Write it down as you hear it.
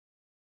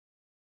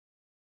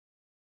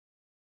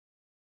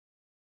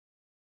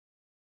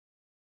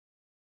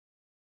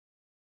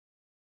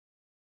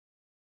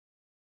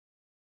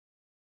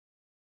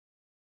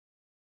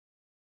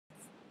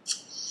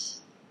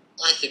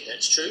I think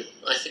that's true.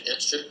 I think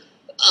that's true.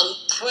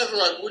 However,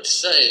 I would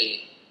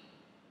say,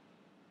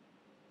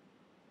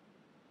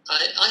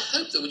 I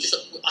hope that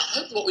I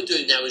hope that what we're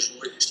doing now is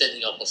we're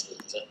extending our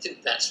possibilities. I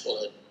think that's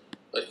what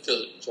I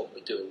feel is what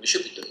we're doing. We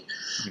should be doing.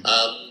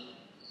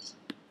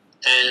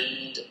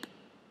 And,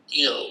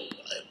 you know,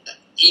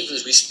 even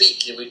as we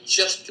speak, you know, we've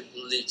just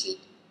completed,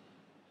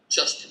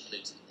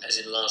 as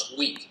in last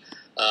week,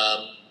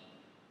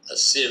 a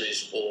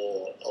series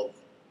of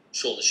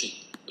Shaun the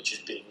Sheep, which is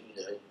being,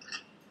 you know,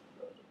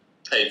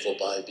 paid for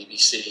by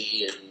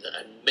BBC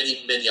and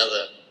many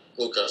other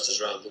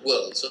broadcasters around the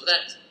world. So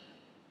that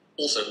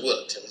also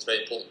works, and it's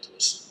very important to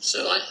us.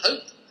 So I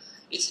hope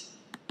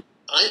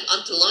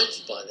I'm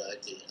delighted by the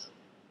idea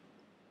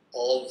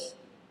of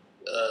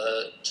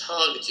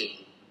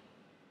targeting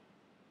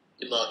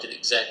the market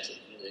exactly,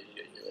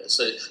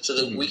 so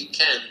that we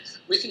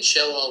can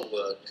show our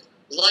work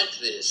like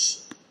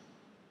this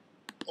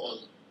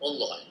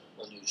online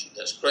on YouTube.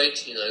 That's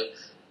great, you know.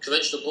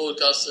 Conventional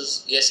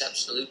broadcasters, yes,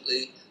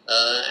 absolutely,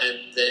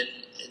 and then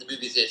in the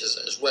movie theatres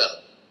as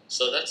well.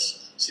 So that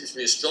seems to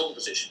be a strong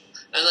position.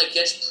 And I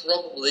guess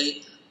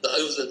probably that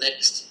over the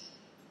next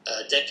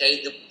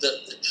decade,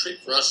 the trick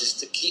for us is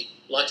to keep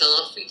light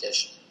on our feet,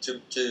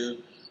 to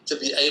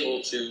be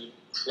able to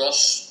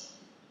cross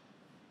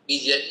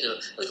media. You know,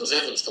 and of course,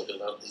 everyone's talking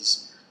about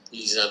these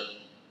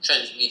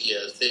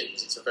transmedia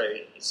things. It's an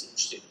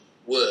interesting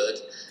word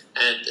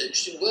and an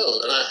interesting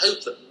world. And I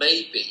hope that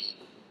maybe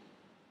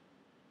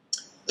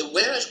that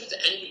whereas with the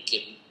Angry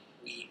Kim,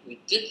 we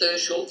did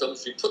those short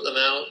films, we put them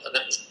out, and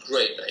that was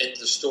great. That ended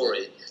the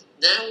story.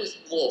 Now with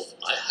Morph,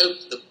 I hope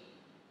that,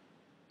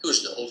 who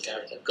is an old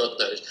character, God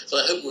knows, but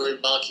I hope we're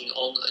embarking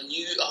on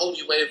a whole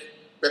new way of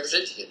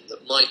representing him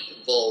that might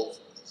involve,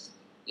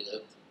 you know,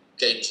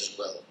 games as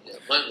well. You know,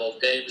 might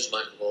involve games,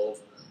 might involve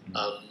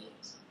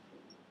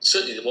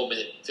certainly the 1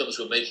 minute films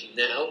we're making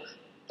now,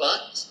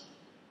 but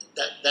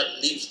that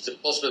leaves the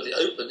possibility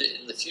open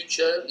in the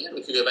future. You know,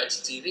 we could go back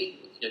to TV,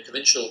 you know,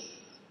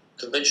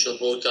 conventional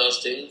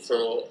broadcasting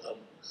for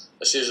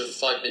a series of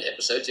 5-minute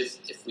episodes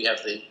if we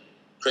have the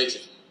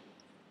creative.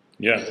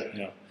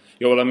 Yeah.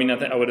 Well, I mean,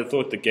 I would have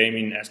thought the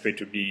gaming aspect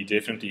would be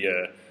definitely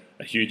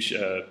a huge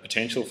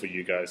potential for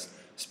you guys,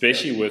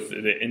 especially with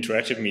the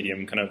interactive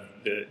medium, kind of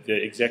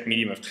the exact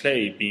medium of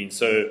clay being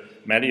so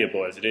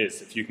malleable as it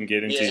is. If you can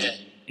get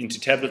into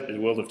the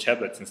world of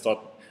tablets and start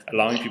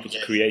allowing people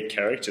to create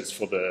characters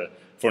for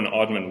an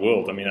Aardman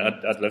world, I mean,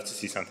 I'd love to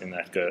see something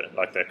like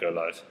that go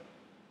live.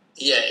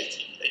 Yeah,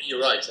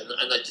 you're right,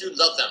 and I do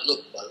love that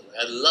look. By the way,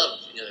 I love,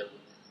 you know,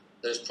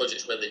 those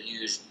projects where they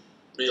use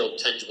real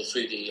tangible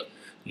 3D.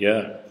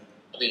 Yeah.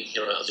 I mean,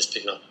 here I'll just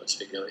pick it up.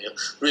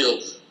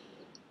 Real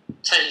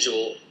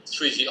tangible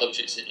 3D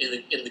objects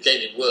in the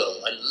gaming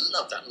world. I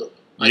love that look.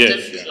 I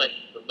don't feel like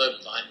at the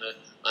moment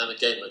I'm a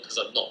gamer, because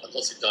I'm not. But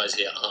lots of guys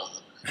here are,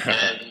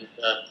 and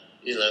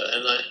you know,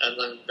 and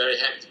I'm very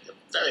happy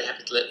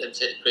to let them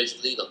take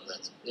creative lead on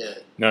that. Yeah.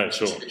 No,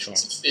 sure.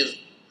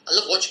 I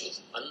love watching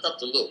it. I love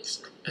the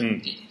looks,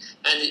 and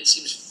it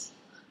seems,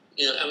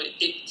 you know, I mean,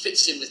 it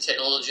fits in with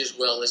technology as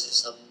well. There's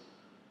some,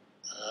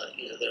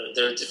 you know,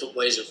 there are different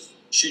ways of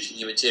shooting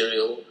your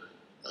material.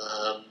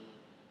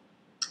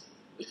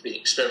 We've been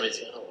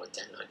experimenting. Oh,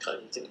 damn! I can't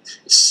even think.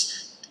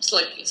 It's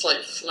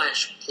like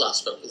Flash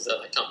Plus, but with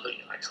I can't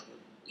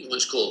even what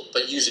it's called.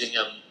 But using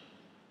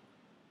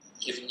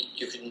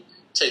you can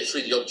take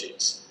 3D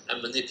objects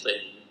and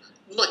manipulate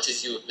them much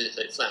as you would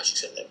manipulate Flash,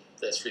 except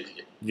they're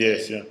 3D.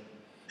 Yes, yeah.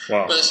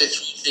 Wow. When I say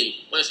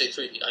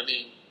 3D, I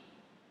mean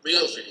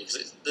real 3D,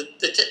 because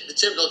the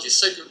terminology is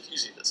so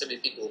confusing that so many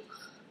people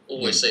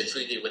always say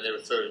 3D when they're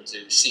referring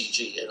to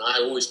CG, and I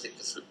always think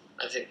that's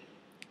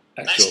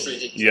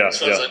 3D. Yeah.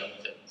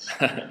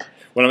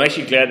 Well, I'm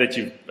actually glad that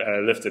you've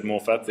lifted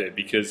Morph up there,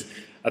 because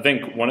I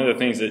think one of the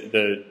things that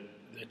the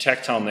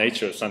tactile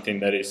nature of something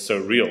that is so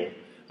real,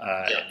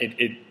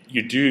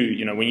 you do,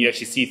 you know, when you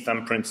actually see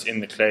thumbprints in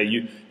the clay,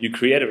 you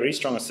create a very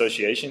strong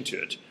association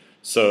to it.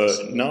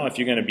 So now, if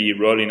you're going to be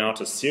rolling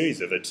out a series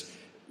of it,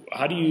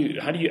 how do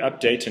you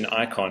update an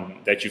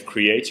icon that you've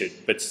created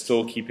but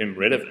still keep him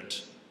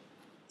relevant?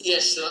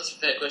 Yes, so that's a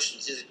fair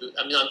question.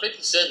 I mean, I'm very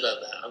concerned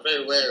about that. I'm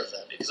very aware of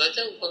that, because I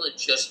don't want to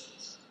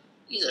just,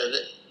 you know,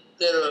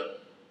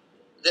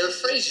 there are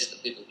phrases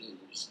that people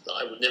use that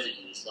I would never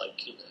use,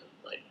 like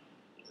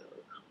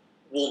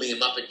warming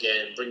him up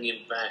again, bringing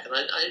him back, and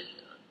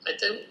I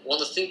don't want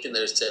to think in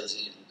those terms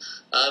even.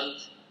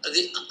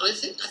 I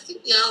think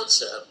the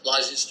answer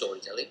lies in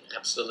storytelling.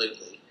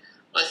 Absolutely.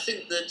 I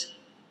think that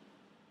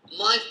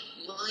my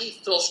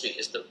philosophy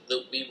is that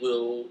we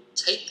will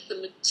take the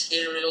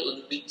material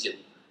and the medium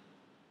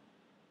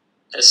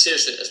as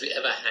seriously as we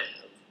ever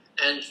have,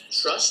 and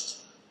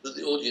trust that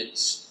the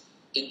audience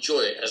enjoy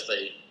it as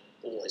they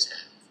always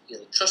have. You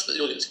know, trust that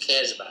the audience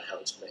cares about how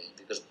it's made,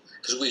 because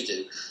we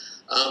do.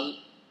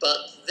 But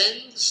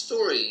then the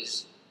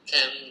stories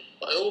can,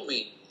 by all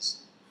means,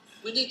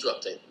 we need to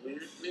update them.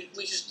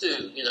 We just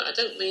do. You know, I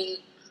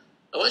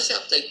want to say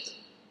update them.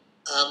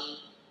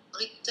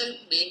 I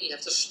don't mean you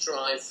have to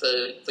strive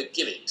for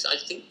gimmicks. I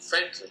think,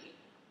 frankly,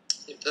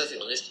 to be perfectly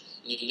honest,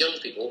 you need young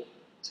people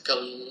to come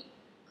and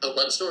help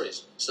write the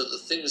stories, so that the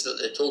things that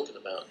they're talking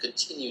about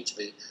continue to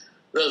be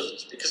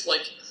relevant. Because,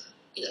 like,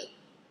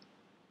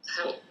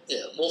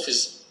 Morph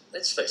is,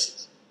 let's face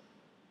it,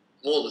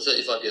 more than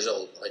 35 years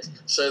old, right?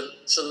 So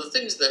the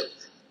things that,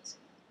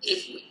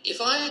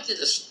 if I did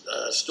a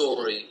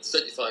story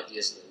 35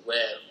 years ago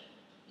where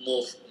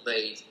Morph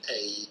made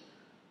he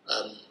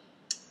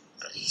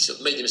sort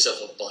of made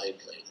himself a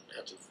biplane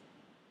out of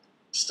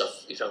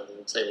stuff he found on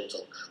the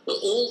tabletop. But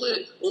all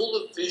the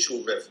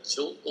visual references,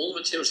 all the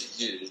materials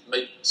he used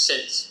made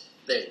sense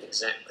then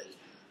exactly.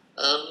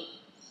 I'd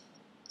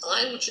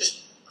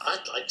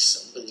like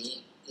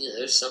somebody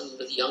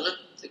younger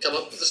to come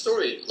up with a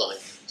storyline.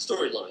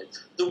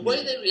 The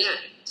way they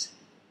react,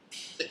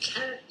 the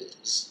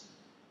characters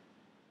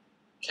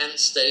can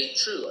stay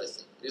true, I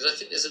think, because I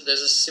think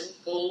there's a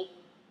simple,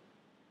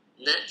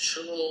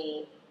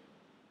 natural,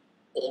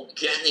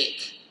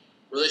 organic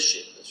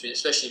relationship between,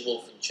 especially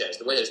Morph and Chaz.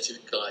 The way those two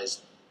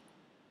guys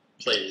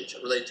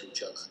relate to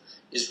each other,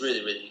 is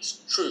really, really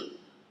true.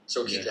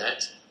 So we'll keep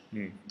that.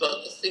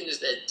 But the things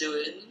they're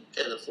doing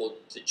can afford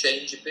to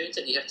change a bit,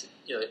 and you have to,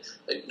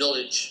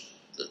 acknowledge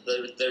that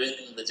they're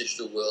in the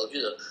digital world.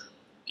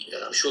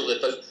 I'm sure they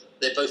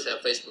both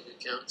have Facebook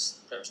accounts.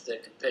 Perhaps they're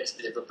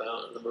competitive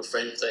about the number of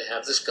friends they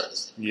have. This kind of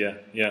thing.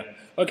 Yeah.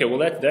 Okay, well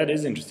that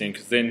is interesting,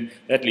 because then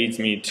that leads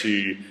me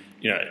to,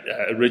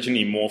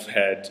 originally Morph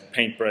had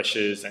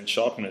paintbrushes and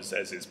sharpeners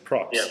as his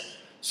props. Yeah.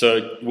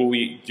 So do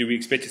we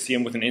expect to see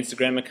him with an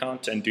Instagram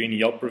account and doing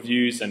Yelp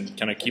reviews and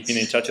kind of keeping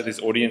in touch with his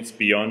audience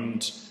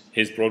beyond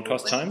his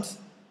broadcast times?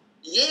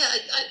 Yeah,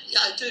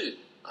 I do.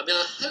 I mean,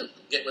 I hope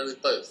we get away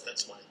with both.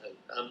 That's my hope.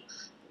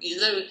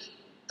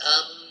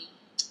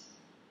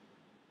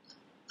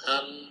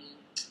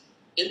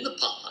 In the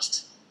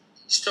past,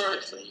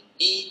 historically,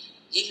 he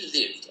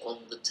lived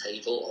on the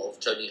table of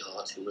Tony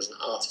Hart, who was an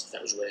artist.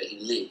 That was where he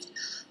lived.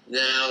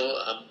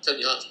 Now,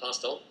 Tony Hart's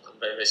passed on. I'm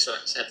very, very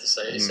sad to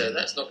say, so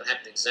that's not going to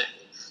happen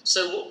exactly.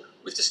 So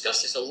we've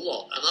discussed this a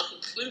lot, and our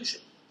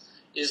conclusion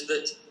is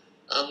that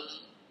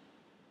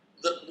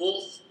that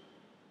Morph,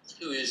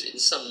 who is in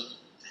some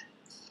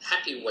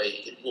happy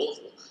way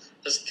immortal,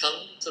 has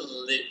come to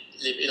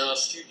live in our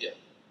studio,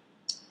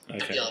 at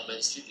the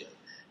Aardman studio.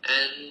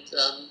 And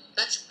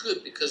that's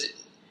good, because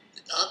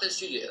the Aardman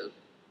studio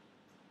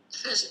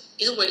has,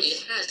 in a way,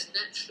 it has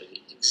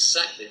naturally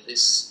exactly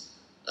this,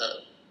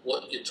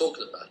 what you're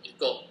talking about. You've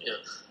got,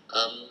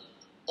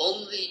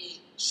 on the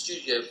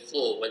studio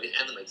floor where the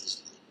animators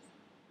live,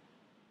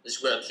 this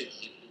is where I'm thinking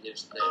he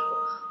lives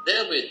now,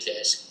 there'll be a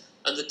desk,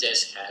 and the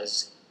desk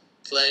has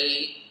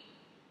clay,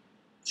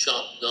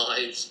 sharp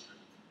knives,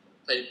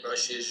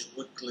 paintbrushes,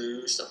 wood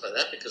glue, stuff like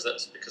that, because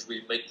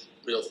we make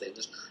real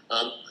things.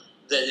 But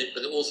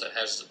it also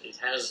has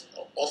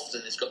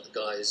often it's got the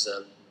guy's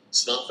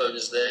smartphone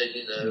is there,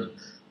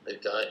 the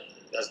guy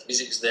has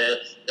music's there,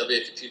 there'll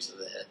be a computer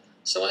there.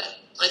 So I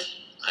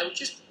would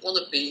just want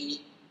to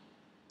be,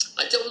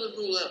 I don't want to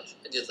rule out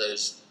any of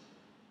those.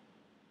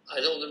 I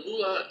don't want to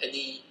rule out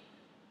any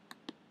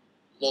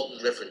modern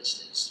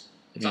references.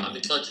 In fact, I'm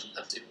inclined to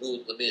have to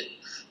rule them in.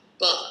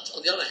 But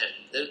on the other hand,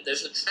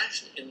 there's an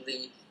attraction in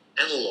the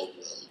analog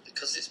world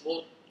because it's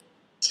more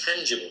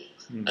tangible,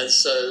 and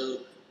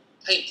so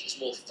paint is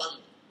more fun,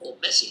 more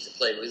messy to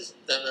play with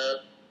than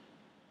a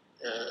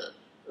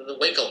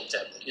Wacom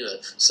tablet,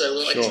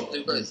 So I just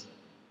do both.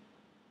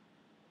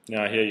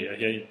 No, I hear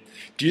you.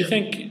 Do you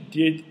think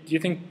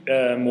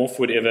Morph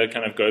would ever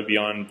kind of go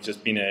beyond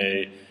just being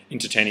a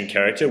entertaining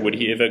character? Would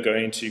he ever go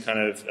into kind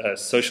of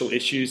social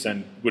issues,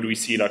 and would we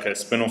see like a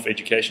spin-off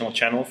educational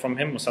channel from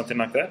him or something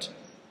like that?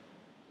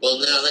 Well,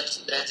 now that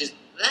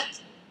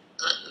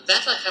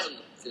I haven't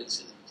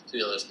considered, to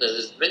be honest. No,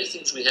 there's many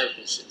things we have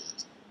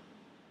considered.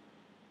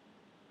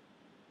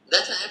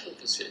 That I haven't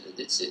considered.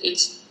 It's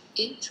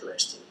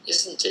interesting,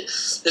 isn't it?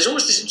 There's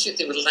always this interesting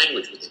thing with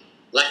language with him.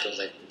 Lack of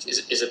language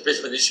is a bit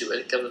of an issue when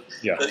it comes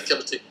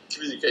to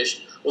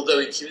communication. Although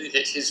he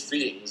communicates his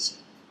feelings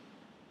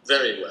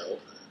very well.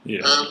 I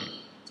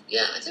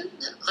don't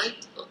know.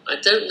 I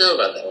don't know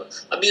about that one.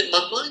 I mean,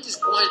 my mind is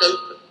wide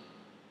open.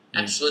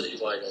 Absolutely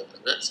wide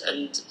open.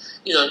 I'm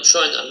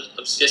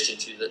suggesting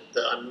to you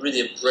that I'm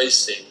really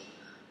embracing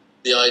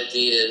the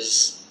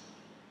ideas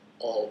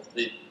of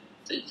the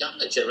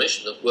younger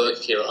generation that work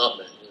here at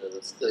Aardman.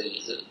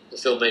 The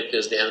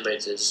filmmakers, the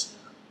animators,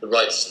 the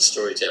writers, the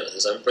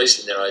storytellers. I'm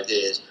embracing their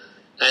ideas,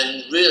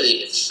 and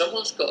really, if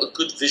someone's got a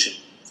good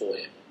vision for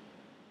him,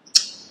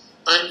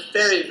 I'm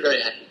very,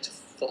 very happy to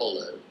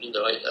follow.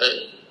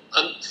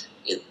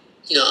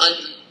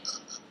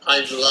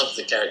 I love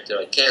the character.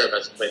 I care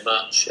about him very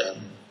much.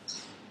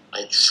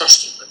 I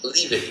trust him. I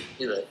believe in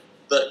him.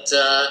 But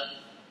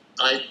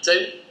I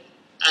don't.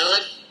 And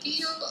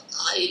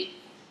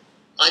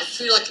I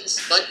feel like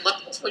it's like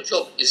my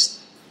job is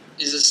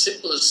as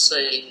simple as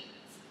saying,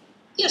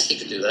 yes, he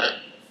could do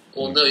that,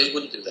 or no, he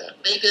wouldn't do that.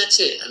 Maybe that's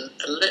it.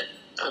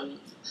 And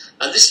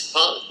this is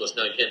part, of course.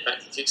 Now again, back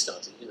to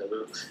Kickstarter.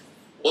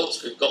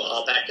 Once we've got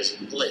our backers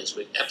in place,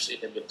 we're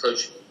absolutely going to be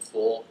approaching them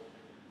for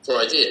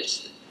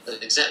ideas.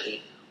 And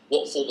exactly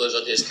what form those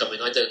ideas come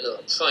in, I don't know.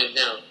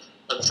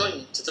 I'm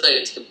trying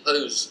today to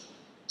compose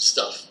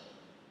stuff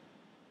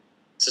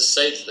to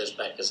say to those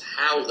backers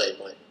how they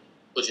might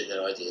put in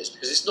their ideas,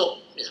 because it's not,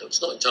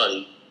 it's not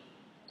entirely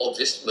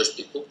obvious to most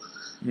people.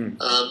 And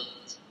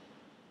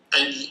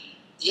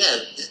yeah,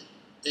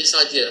 this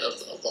idea of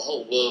the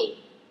whole world,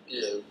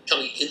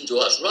 coming into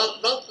us,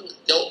 rather than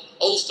the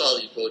old style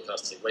of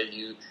broadcasting, where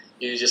you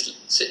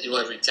just sit in your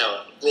ivory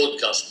tower and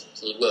broadcast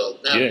to the world.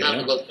 Now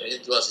the world coming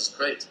into us is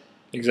great.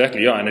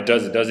 Exactly, yeah, and it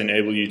does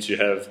enable you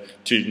to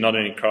not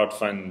only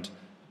crowdfund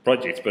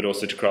projects, but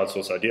also to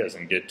crowdsource ideas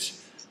and get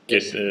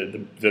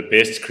the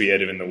best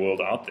creative in the world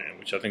out there,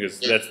 which I think is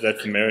that's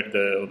the merit,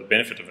 the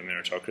benefit of a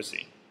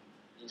meritocracy.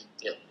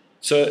 Yeah.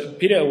 So,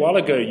 Peter, a while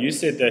ago you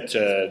said that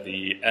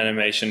the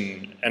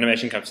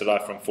animation comes to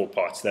life from 4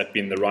 parts, that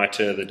being the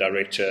writer, the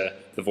director,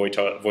 the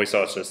voice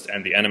artist,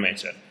 and the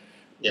animator.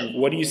 Yeah.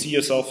 What do you see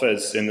yourself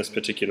as in this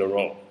particular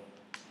role?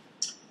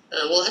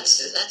 Well, that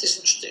is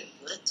interesting.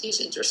 That is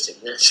interesting.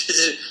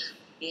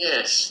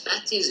 Yes,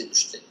 that is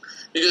interesting.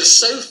 Because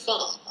so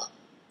far,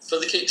 for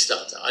the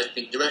Kickstarter, I've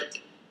been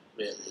directing,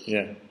 really.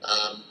 Yeah.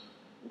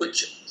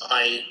 Which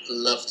I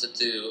love to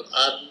do.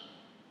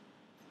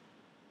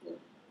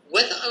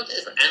 Whether I would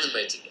ever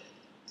animate again,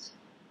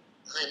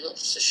 I'm not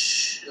so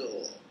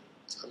sure.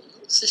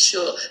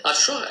 I've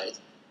tried.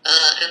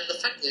 And the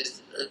fact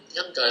is, the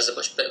young guys are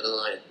much better than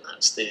I am.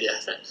 That's the...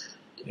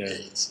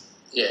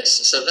 Yes,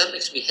 so that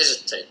makes me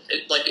hesitate.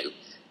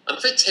 I'm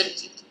very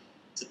tempted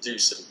to do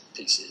some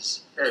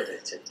pieces. Very, very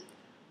tempted.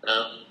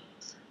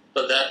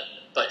 But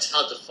it's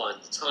hard to find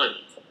the time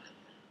for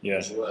that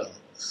as well.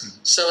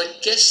 So I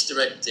guess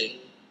directing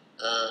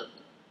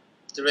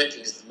is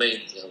the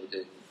main thing I would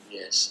do,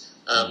 yes.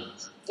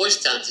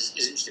 Voice talent is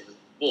interesting with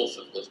Morph,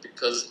 of course,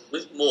 because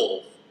with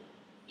Morph,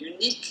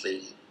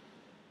 uniquely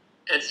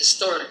and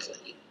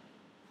historically,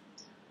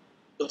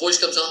 the voice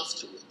comes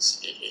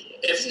afterwards.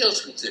 Everything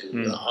else we do,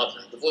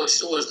 Aardman, the voice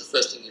is always the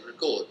first thing you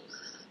record.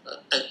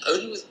 And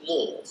only with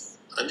Morph,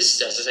 and this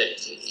is, as I say,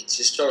 it's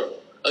historical,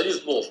 only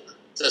with Morph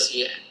does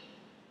he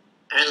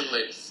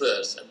animate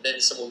first, and then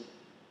someone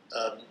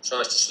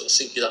tries to sort of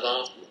sync it up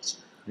afterwards.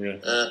 Yeah.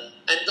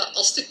 And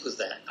I'll stick with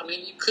that. I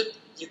mean,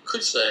 you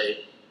could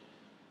say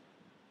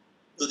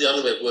that the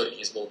other way of working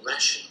is more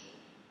rational,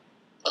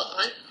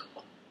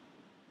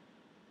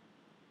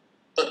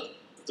 but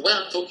the way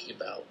I'm talking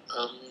about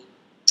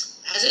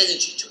has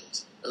energy to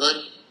it, and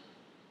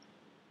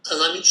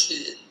I'm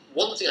interested.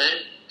 One thing I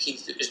am keen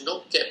to do is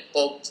not get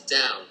bogged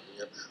down.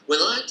 When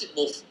I did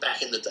Morph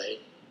back in the day,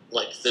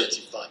 like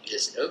 35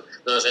 years ago,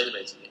 when I was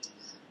animating it,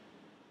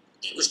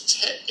 it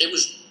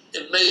was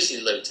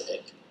amazingly low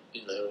tech,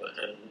 and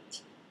it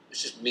was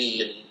just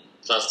me and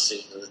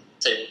plasticine and the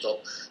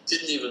tabletop.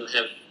 Didn't even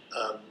have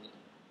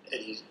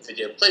any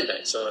video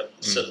playback, so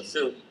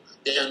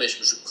the animation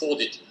was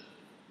recorded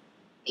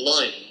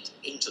blind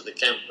into the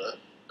camera,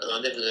 and I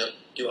never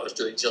knew what I was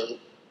doing until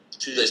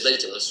 2 days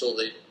later when I saw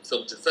the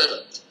film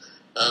developed.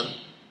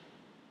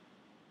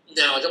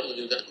 Now I don't want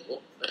to do that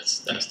anymore.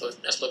 That's not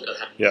going to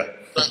happen. Yeah.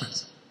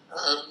 But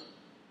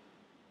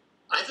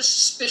I have a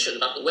suspicion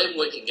about the way of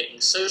working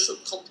getting so sort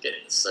of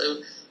complicated,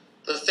 so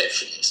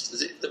perfectionist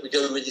that we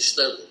go really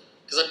slowly,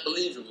 because I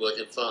believe in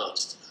working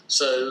fast.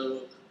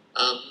 So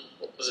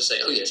what was I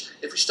saying? Oh yes,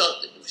 if we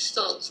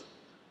start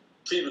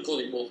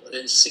pre-recording more and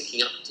then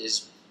syncing up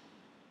his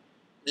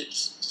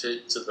lips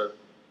to the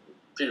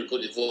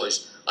pre-recorded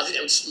voice, I think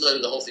that would slow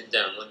the whole thing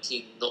down. I'm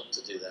keen not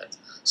to do that.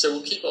 So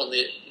we'll keep on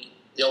the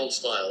old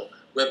style,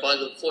 whereby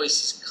the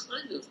voice is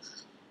kind of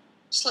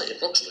slightly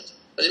approximate,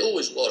 but it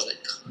always was. And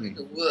it kind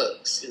of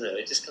works,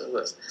 it just kind of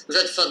works. We've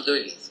had fun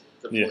doing it.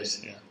 The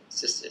voice,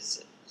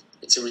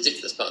 it's a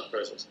ridiculous part of the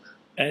process.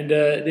 And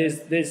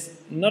there's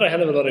not a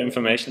hell of a lot of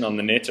information on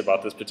the net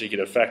about this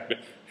particular fact, but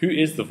who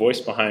is the voice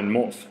behind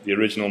Morph, the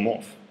original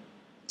Morph?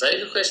 Very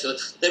good question.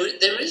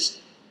 There is,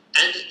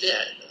 and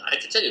I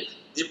can tell you,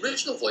 the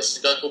original voice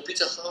is a guy called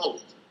Peter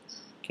Harwood,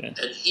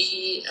 and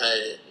he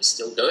is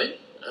still going.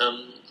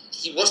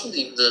 He wasn't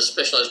even a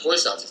specialised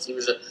voice artist. He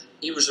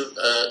was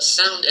a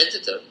sound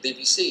editor at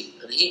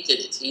BBC, and he did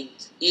it. He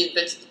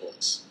invented the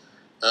voice.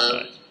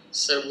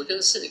 So we're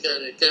going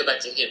to go back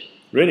to him.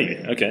 Really?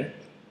 Okay.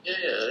 Yeah,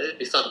 it'd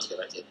be fun to go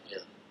back to him. Yeah.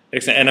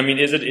 Excellent. And I mean,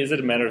 is it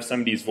a matter of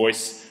somebody's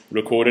voice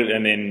recorded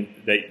and then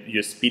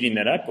you're speeding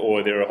that up, or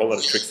are there a whole lot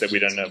of tricks that we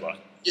don't know about?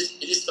 It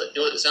is like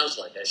what it sounds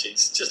like. Actually,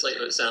 it's just like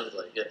what it sounds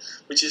like. Yeah,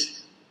 which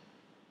is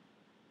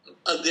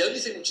the only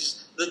thing which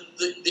is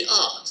the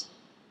art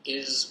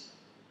is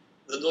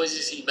the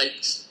noises he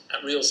makes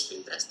at real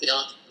speed. That's the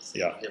art.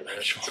 Yeah,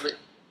 sure.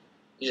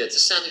 To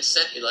sound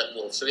exactly like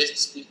Morph. So he has to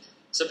speed.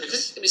 So because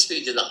it's going to be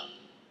speeded up,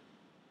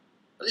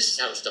 and this is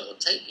how it's done on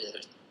tape.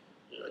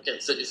 Again,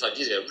 35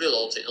 years ago, real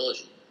old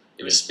technology.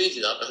 It was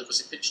speeded up, and of course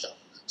it pitched up.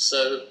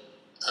 So,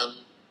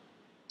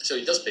 so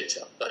he does pitch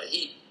up, but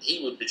he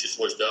would pitch his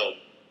voice down.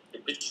 He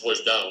would pitch his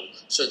voice down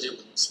so that it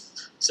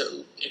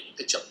would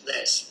pitch up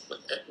less,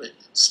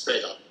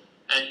 spread up,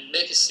 and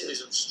make a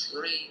series of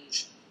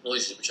strange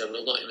noises which I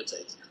will not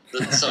imitate.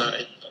 That are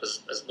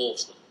as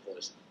Morph's not.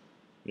 boys.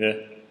 Yeah.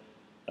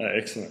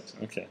 Excellent.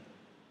 Okay.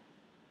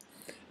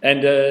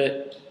 And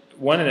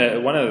one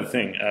other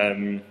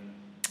thing.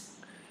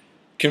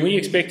 Can we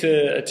expect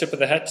a tip of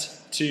the hat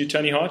to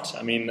Tony Hart?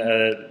 I mean,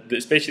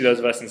 especially those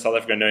of us in South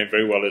Africa know him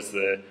very well as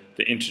the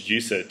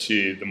introducer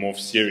to the Morph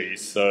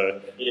series.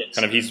 So yes.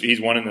 kind of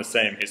he's one and the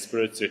same. His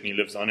spirit certainly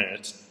lives on in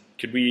it.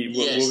 Could we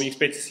will we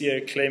expect to see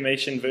a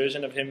claymation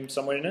version of him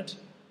somewhere in it?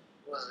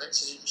 Well,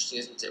 that's interesting,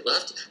 isn't it? We'll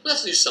have to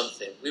do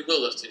something. We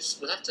will have to.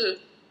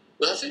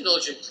 We'll have to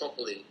acknowledge him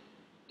properly.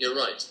 You're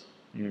right.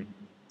 Mm.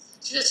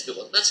 See, that's a good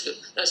one. That's good.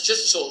 That's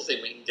just the sort of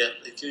thing we can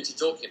get the community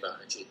talking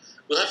about. Actually,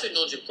 we'll have to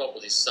acknowledge him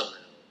properly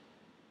somehow,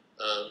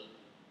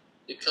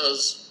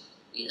 because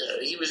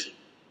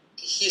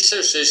he's so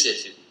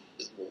associated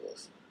with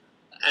Morph,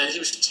 and he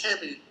was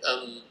terribly.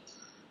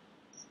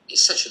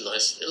 He's such a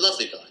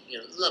lovely guy.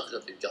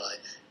 Lovely guy.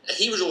 And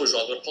he was always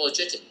rather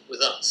apologetic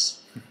with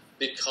us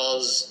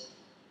because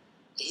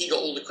he got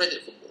all the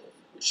credit for Morph,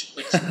 which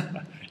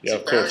yeah, he's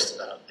embarrassed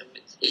about. And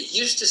it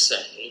used to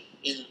say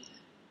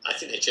I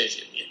think they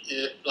changed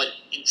it. Like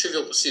in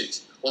Trivial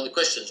Pursuit, one of the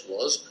questions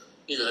was,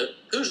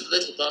 who's the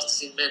little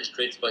plasticine man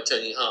created by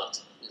Tony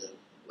Hart?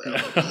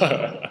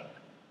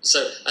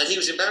 So, and he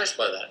was embarrassed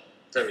by that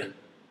very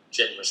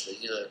generously,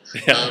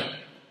 Yeah.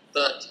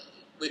 But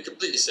we're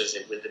completely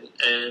associated with him,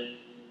 and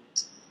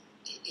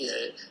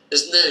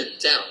there's no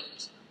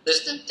doubt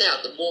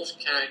that Morph's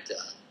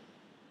character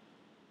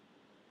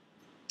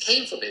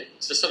came from him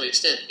to some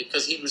extent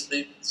because he was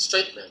the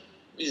straight man,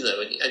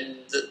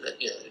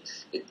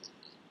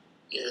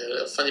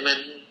 a funny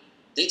man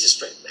needs a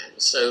straight man.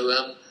 So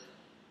I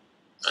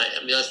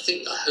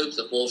hope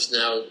that Morph's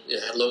now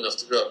had long enough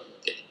to grow up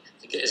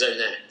and get his own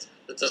act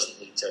that doesn't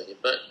need Tony.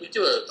 But we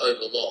do owe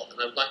him a lot,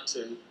 and I'd like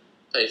to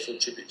pay full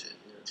tribute to him.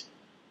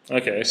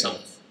 Okay,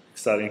 excellent.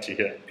 Exciting to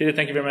hear. Peter,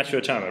 thank you very much for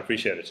your time. I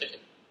appreciate it. Okay.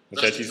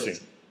 We'll chat to you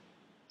soon.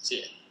 See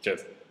ya.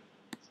 Cheers.